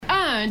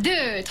1, 2,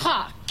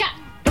 3, 4.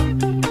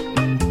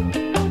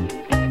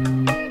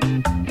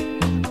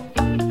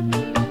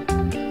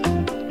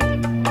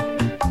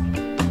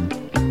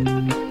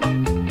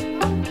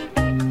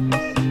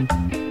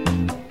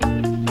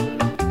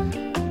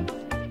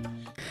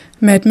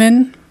 Mad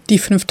Men, die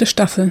 5.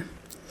 Staffel.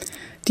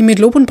 Die mit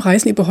Lob und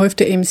Preisen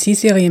überhäufte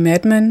AMC-Serie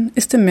Mad Men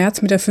ist im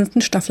März mit der 5.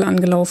 Staffel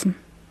angelaufen.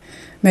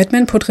 Mad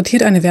Men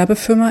porträtiert eine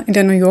Werbefirma in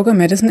der New Yorker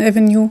Madison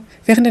Avenue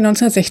während der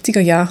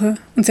 1960er Jahre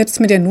und setzt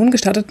mit der nun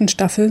gestarteten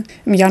Staffel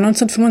im Jahr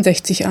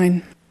 1965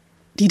 ein.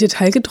 Die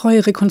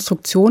detailgetreue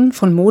Rekonstruktion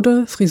von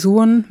Mode,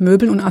 Frisuren,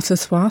 Möbeln und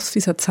Accessoires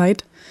dieser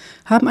Zeit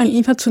haben ein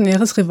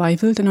inflationäres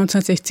Revival der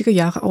 1960er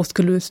Jahre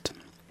ausgelöst,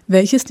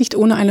 welches nicht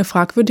ohne eine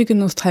fragwürdige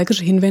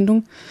nostalgische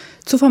Hinwendung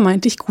zur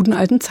vermeintlich guten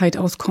alten Zeit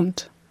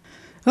auskommt.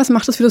 Was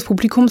macht es für das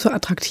Publikum so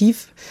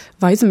attraktiv,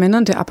 weise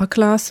Männern der Upper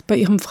Class bei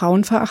ihrem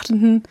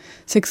frauenverachtenden,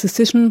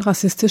 sexistischen,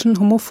 rassistischen,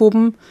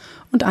 homophoben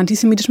und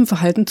antisemitischen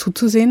Verhalten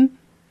zuzusehen?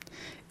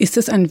 Ist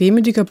es ein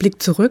wehmütiger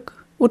Blick zurück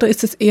oder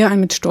ist es eher ein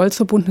mit Stolz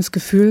verbundenes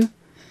Gefühl?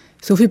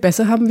 So viel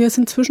besser haben wir es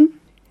inzwischen?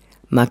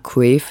 Mark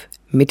Crave,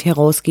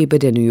 Mitherausgeber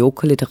der New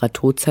Yorker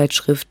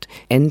Literaturzeitschrift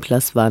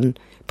N+1,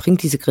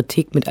 bringt diese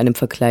Kritik mit einem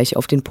Vergleich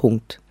auf den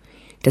Punkt.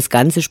 Das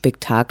ganze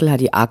Spektakel hat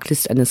die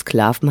Arglist einer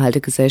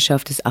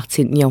Sklavenhaltergesellschaft des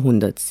 18.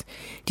 Jahrhunderts,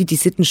 die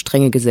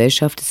sittenstrenge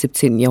Gesellschaft des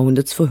 17.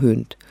 Jahrhunderts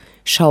verhöhnt.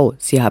 Schau,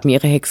 sie haben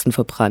ihre Hexen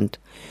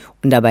verbrannt.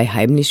 Und dabei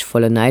heimlich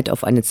voller Neid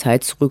auf eine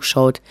Zeit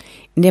zurückschaut,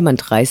 in der man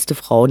dreiste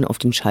Frauen auf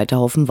den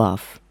Scheiterhaufen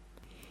warf.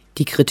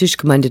 Die kritisch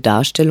gemeinte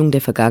Darstellung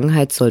der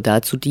Vergangenheit soll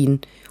dazu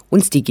dienen,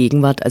 uns die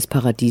Gegenwart als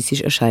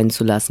paradiesisch erscheinen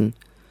zu lassen.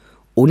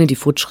 Ohne die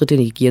Fortschritte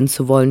negieren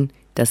zu wollen,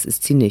 das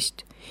ist sie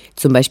nicht.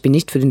 Zum Beispiel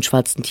nicht für den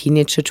schwarzen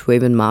Teenager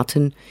Trayvon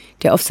Martin,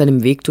 der auf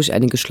seinem Weg durch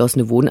eine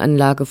geschlossene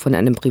Wohnanlage von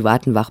einem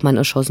privaten Wachmann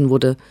erschossen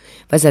wurde,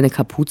 weil seine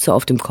Kapuze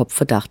auf dem Kopf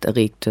Verdacht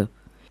erregte.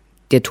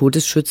 Der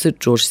Todesschütze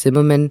George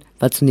Zimmerman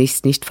war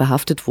zunächst nicht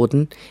verhaftet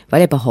worden,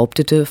 weil er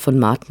behauptete, von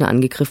Martin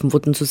angegriffen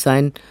worden zu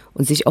sein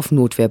und sich auf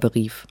Notwehr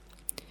berief.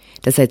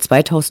 Das seit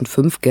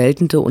 2005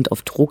 geltende und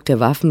auf Druck der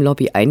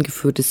Waffenlobby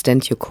eingeführte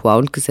Stand Your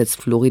Ground-Gesetz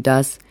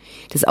Floridas,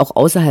 das auch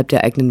außerhalb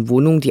der eigenen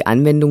Wohnung die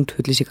Anwendung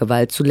tödlicher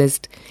Gewalt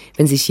zulässt,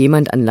 wenn sich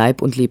jemand an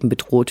Leib und Leben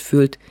bedroht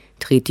fühlt,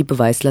 dreht die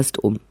Beweislast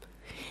um.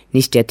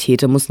 Nicht der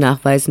Täter muss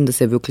nachweisen,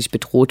 dass er wirklich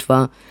bedroht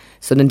war,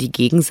 sondern die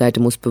Gegenseite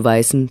muss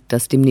beweisen,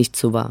 dass dem nicht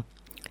so war.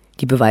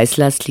 Die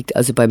Beweislast liegt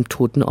also beim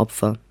toten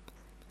Opfer.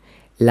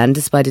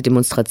 Landesweite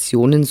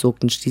Demonstrationen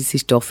sorgten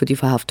schließlich doch für die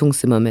Verhaftung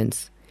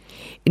Zimmermans.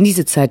 In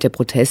diese Zeit der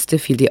Proteste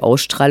fiel die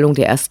Ausstrahlung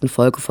der ersten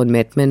Folge von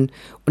Mad Men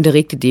und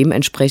erregte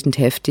dementsprechend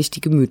heftig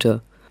die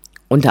Gemüter.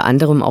 Unter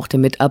anderem auch der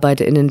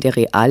MitarbeiterInnen der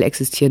real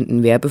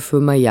existierenden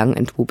Werbefirma Young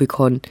 &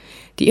 Rubicon,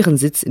 die ihren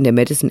Sitz in der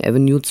Madison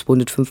Avenue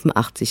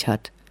 285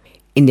 hat.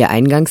 In der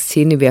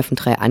Eingangsszene werfen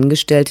 3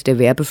 Angestellte der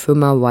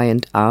Werbefirma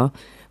Y&R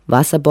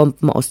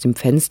Wasserbomben aus dem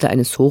Fenster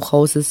eines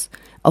Hochhauses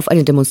auf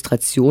eine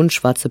Demonstration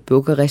schwarzer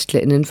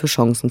BürgerrechtlerInnen für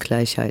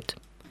Chancengleichheit.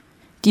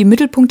 Die im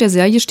Mittelpunkt der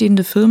Serie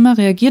stehende Firma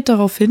reagiert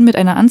daraufhin mit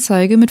einer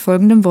Anzeige mit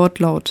folgendem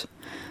Wortlaut: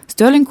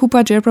 Sterling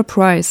Cooper Draper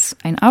Price,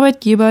 ein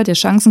Arbeitgeber, der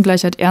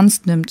Chancengleichheit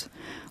ernst nimmt.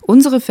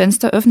 Unsere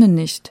Fenster öffnen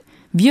nicht.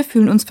 Wir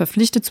fühlen uns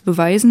verpflichtet zu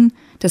beweisen,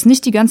 dass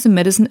nicht die ganze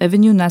Madison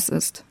Avenue nass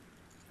ist.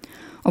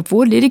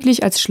 Obwohl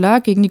lediglich als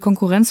Schlag gegen die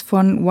Konkurrenz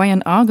von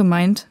Y&R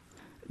gemeint,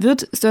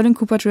 wird Sterling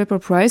Cooper Draper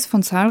Price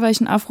von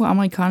zahlreichen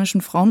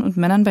afroamerikanischen Frauen und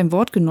Männern beim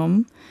Wort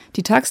genommen,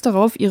 die tags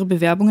darauf ihre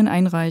Bewerbungen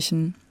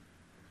einreichen.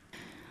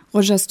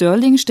 Roger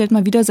Sterling stellt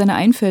mal wieder seine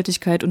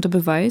Einfältigkeit unter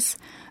Beweis,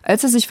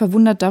 als er sich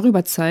verwundert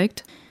darüber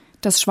zeigt,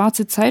 dass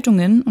schwarze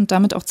Zeitungen und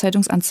damit auch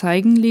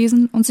Zeitungsanzeigen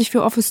lesen und sich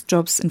für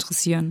Office-Jobs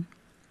interessieren.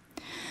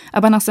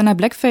 Aber nach seiner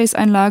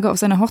Blackface-Einlage auf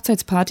seiner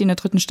Hochzeitsparty in der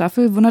 3.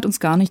 Staffel wundert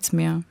uns gar nichts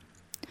mehr.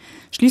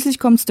 Schließlich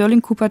kommt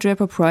Sterling Cooper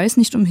Draper Price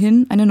nicht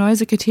umhin, eine neue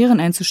Sekretärin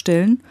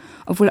einzustellen,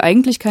 obwohl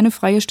eigentlich keine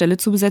freie Stelle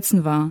zu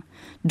besetzen war.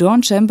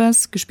 Dawn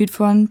Chambers, gespielt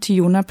von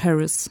Teyonah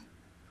Parris.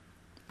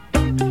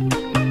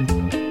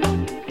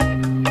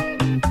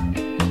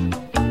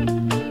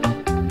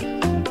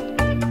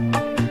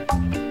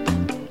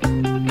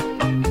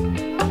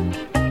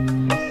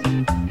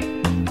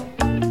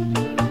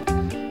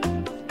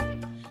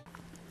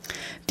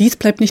 Dies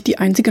bleibt nicht die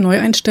einzige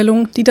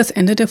Neueinstellung, die das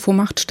Ende der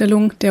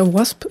Vormachtstellung der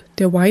WASP,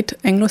 der White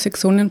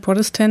Anglo-Saxonian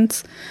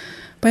Protestants,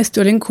 bei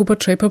Sterling Cooper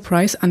Draper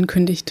Price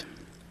ankündigt.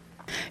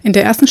 In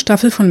der ersten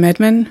Staffel von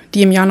Mad Men,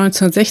 die im Jahr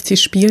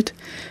 1960 spielt,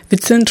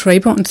 witzeln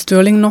Draper und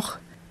Sterling noch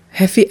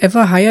 "Have we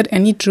ever hired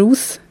any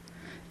Jews?"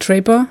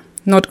 Draper,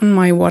 "Not on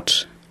my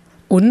watch."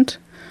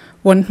 Und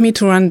 "Want me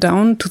to run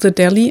down to the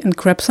deli and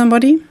grab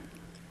somebody?"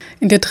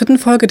 In der 3.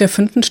 Folge der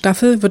 5.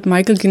 Staffel wird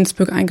Michael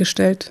Ginsburg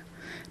eingestellt.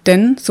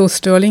 Denn, so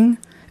Sterling,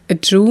 "A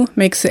Jew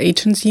makes the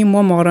agency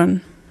more modern."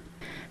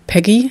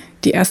 Peggy,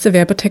 die erste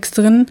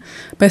Werbetexterin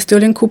bei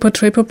Sterling Cooper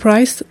Draper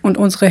Price und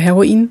unsere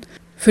Heroine,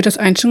 führt das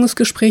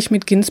Einstellungsgespräch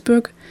mit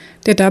Ginsburg,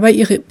 der dabei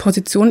ihre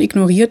Position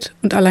ignoriert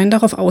und allein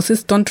darauf aus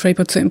ist, Don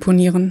Draper zu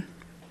imponieren.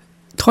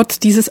 Trotz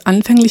dieses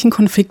anfänglichen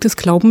Konfliktes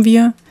glauben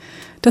wir,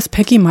 dass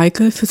Peggy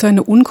Michael für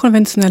seine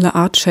unkonventionelle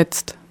Art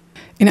schätzt.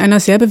 In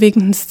einer sehr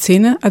bewegenden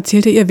Szene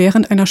erzählt er ihr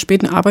während einer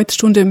späten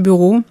Arbeitsstunde im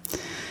Büro,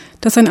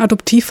 dass sein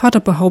Adoptivvater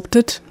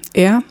behauptet,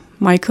 er,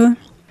 Michael,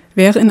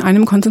 wäre in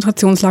einem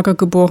Konzentrationslager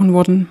geboren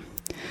worden.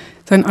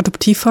 Sein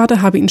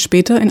Adoptivvater habe ihn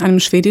später in einem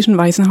schwedischen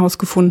Waisenhaus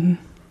gefunden.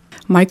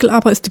 Michael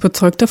aber ist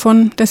überzeugt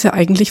davon, dass er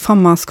eigentlich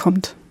vom Mars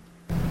kommt.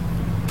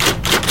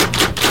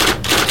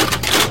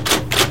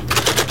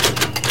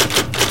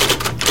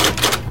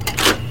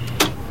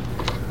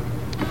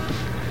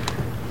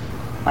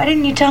 Why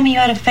didn't you tell me you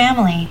had a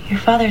family? Your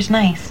father's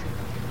nice.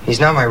 He's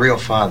not my real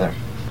father.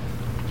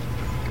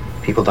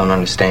 People don't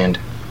understand.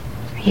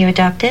 Are you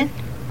adopted?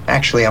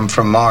 Actually, I'm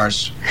from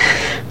Mars.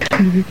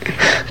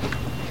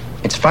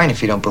 It's fine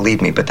if you don't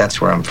believe me, but that's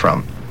where I'm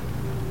from.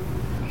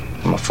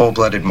 I'm a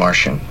full-blooded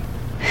Martian.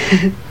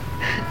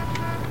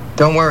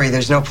 Don't worry,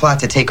 there's no plot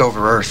to take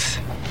over Earth.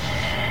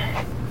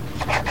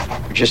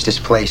 We're just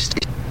displaced.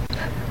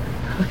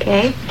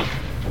 Okay.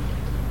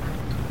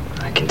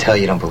 I can tell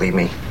you don't believe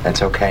me.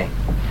 That's okay.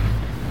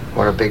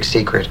 We're a big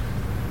secret.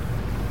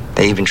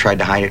 They even tried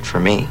to hide it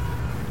from me.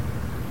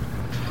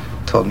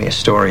 Told me a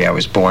story. I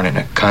was born in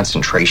a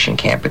concentration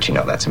camp, but you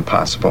know that's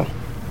impossible.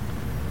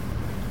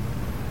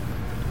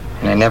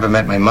 And I never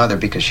met my mother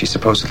because she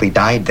supposedly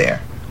died there.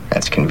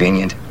 That's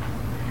convenient.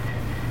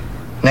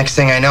 Next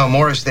thing I know,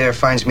 Morris there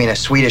finds me in a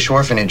Swedish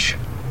orphanage.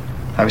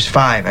 I was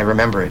 5, I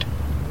remember it.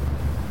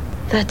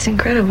 That's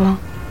incredible.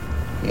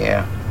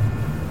 Yeah.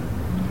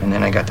 And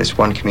then I got this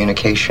one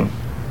communication.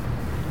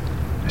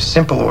 A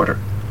simple order.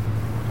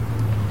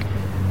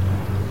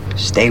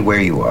 Stay where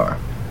you are.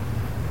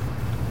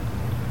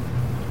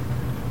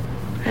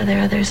 Are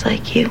there others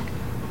like you?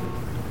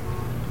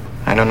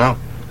 I don't know.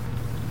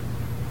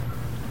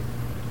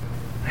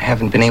 I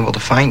haven't been able to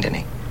find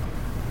any.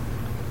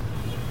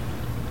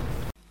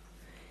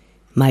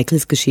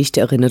 Michaels Geschichte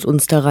erinnert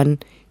uns daran,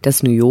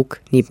 dass New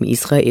York neben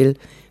Israel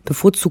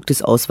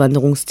bevorzugtes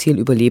Auswanderungsziel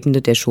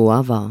Überlebende der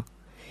Shoah war.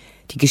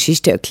 Die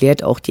Geschichte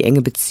erklärt auch die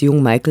enge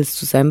Beziehung Michaels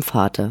zu seinem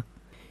Vater.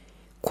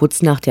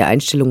 Kurz nach der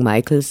Einstellung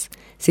Michaels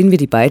sehen wir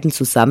die beiden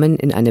zusammen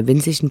in einer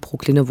winzigen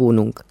Brooklyner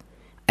Wohnung.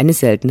 Eine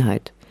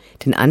Seltenheit,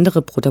 denn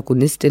andere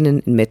Protagonistinnen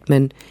in Mad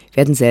Men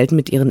werden selten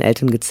mit ihren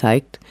Eltern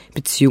gezeigt,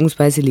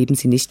 beziehungsweise leben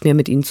sie nicht mehr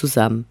mit ihnen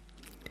zusammen.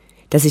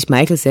 Dass sich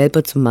Michael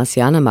selber zum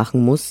Marsianer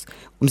machen muss,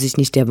 um sich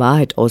nicht der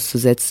Wahrheit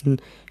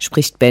auszusetzen,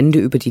 spricht Bände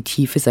über die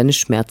Tiefe seines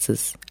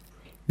Schmerzes.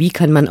 Wie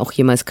kann man auch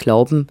jemals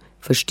glauben,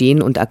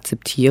 verstehen und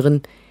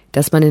akzeptieren,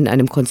 dass man in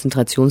einem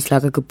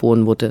Konzentrationslager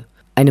geboren wurde,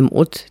 einem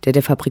Ort, der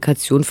der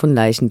Fabrikation von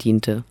Leichen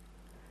diente?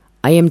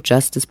 I am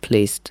just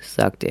displaced,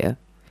 sagte er.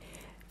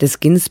 Dass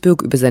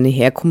Ginsberg über seine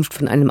Herkunft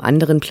von einem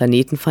anderen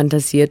Planeten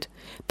fantasiert,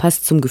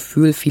 passt zum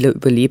Gefühl vieler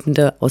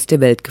Überlebender, aus der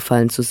Welt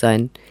gefallen zu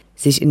sein,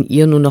 sich in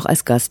ihr nur noch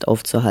als Gast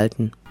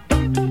aufzuhalten.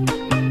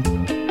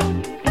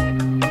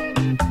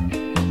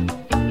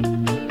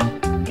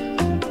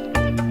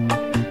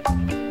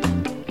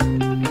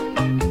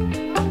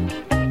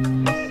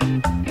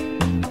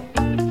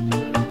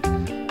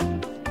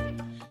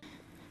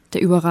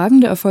 Der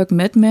überragende Erfolg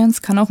Mad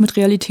Mens kann auch mit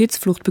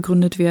Realitätsflucht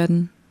begründet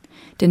werden.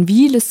 Denn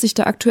wie lässt sich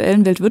der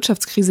aktuellen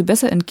Weltwirtschaftskrise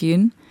besser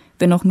entgehen,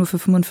 wenn auch nur für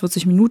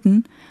 45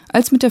 Minuten,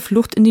 als mit der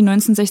Flucht in die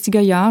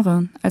 1960er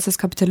Jahre, als das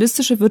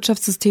kapitalistische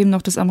Wirtschaftssystem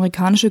noch das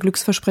amerikanische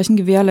Glücksversprechen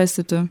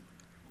gewährleistete.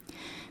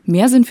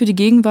 Mehr Sinn für die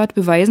Gegenwart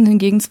beweisen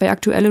hingegen 2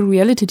 aktuelle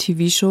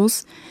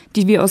Reality-TV-Shows,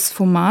 die wir aus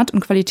Format- und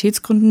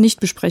Qualitätsgründen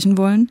nicht besprechen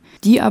wollen,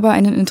 die aber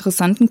einen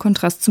interessanten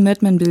Kontrast zu Mad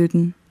Men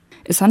bilden.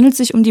 Es handelt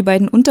sich um die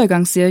beiden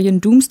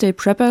Untergangsserien Doomsday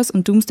Preppers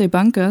und Doomsday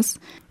Bunkers,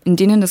 in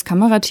denen das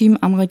Kamerateam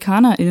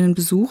AmerikanerInnen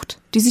besucht,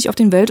 die sich auf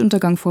den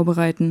Weltuntergang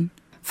vorbereiten,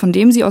 von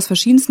dem sie aus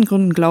verschiedensten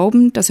Gründen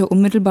glauben, dass er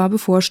unmittelbar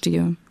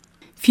bevorstehe.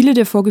 Viele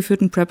der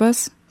vorgeführten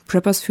Preppers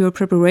für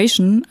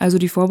Preparation, also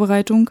die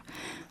Vorbereitung,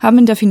 haben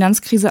in der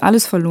Finanzkrise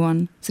alles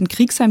verloren, sind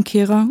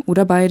Kriegsheimkehrer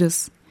oder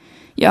beides.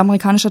 Ihr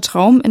amerikanischer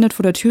Traum endet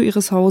vor der Tür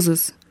ihres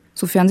Hauses,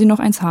 sofern sie noch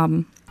eins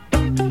haben.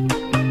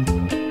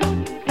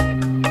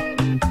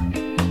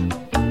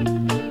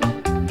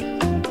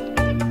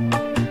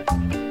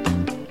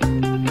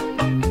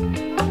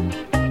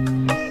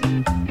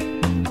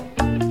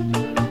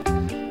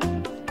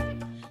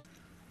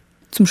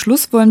 Zum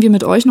Schluss wollen wir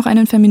mit euch noch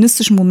einen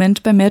feministischen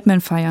Moment bei Mad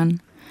Men feiern.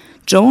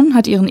 Joan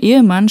hat ihren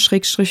Ehemann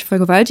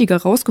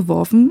 /Vergewaltiger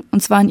rausgeworfen,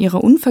 und zwar in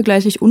ihrer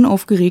unvergleichlich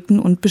unaufgeregten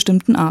und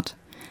bestimmten Art.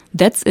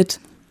 That's it.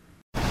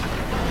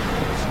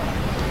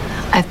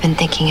 I've been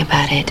thinking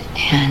about it,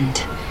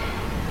 and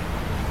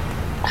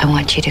I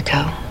want you to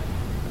go.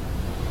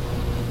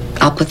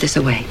 I'll put this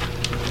away.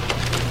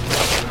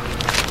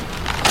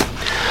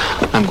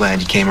 I'm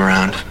glad you came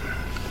around.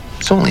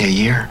 It's only a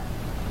year.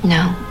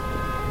 No.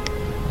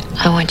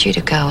 I want you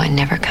to go and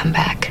never come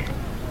back.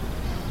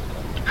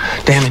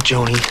 Damn it,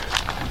 Joni.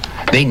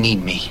 They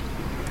need me.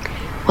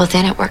 Well,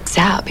 then it works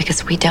out,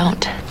 because we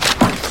don't.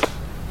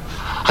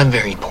 I'm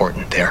very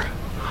important there.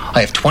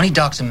 I have 20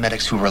 docs and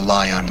medics who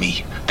rely on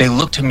me. They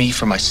look to me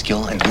for my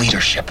skill and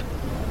leadership.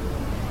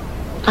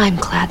 I'm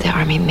glad the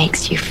Army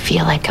makes you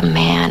feel like a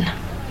man,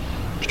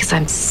 because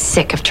I'm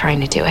sick of trying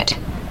to do it.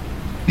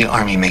 The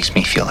Army makes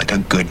me feel like a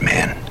good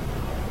man.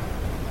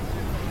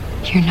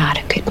 You're not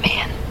a good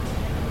man.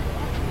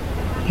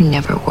 You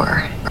never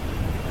were.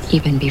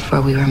 Even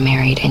before we were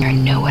married, and you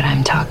know what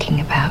I'm talking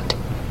about.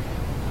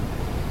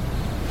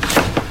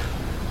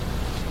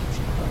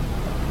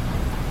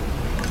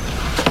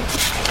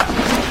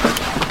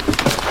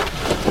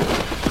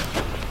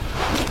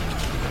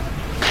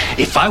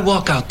 If I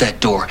walk out that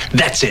door,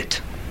 that's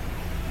it.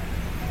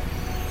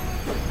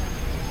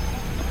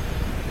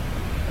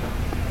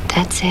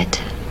 That's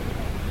it.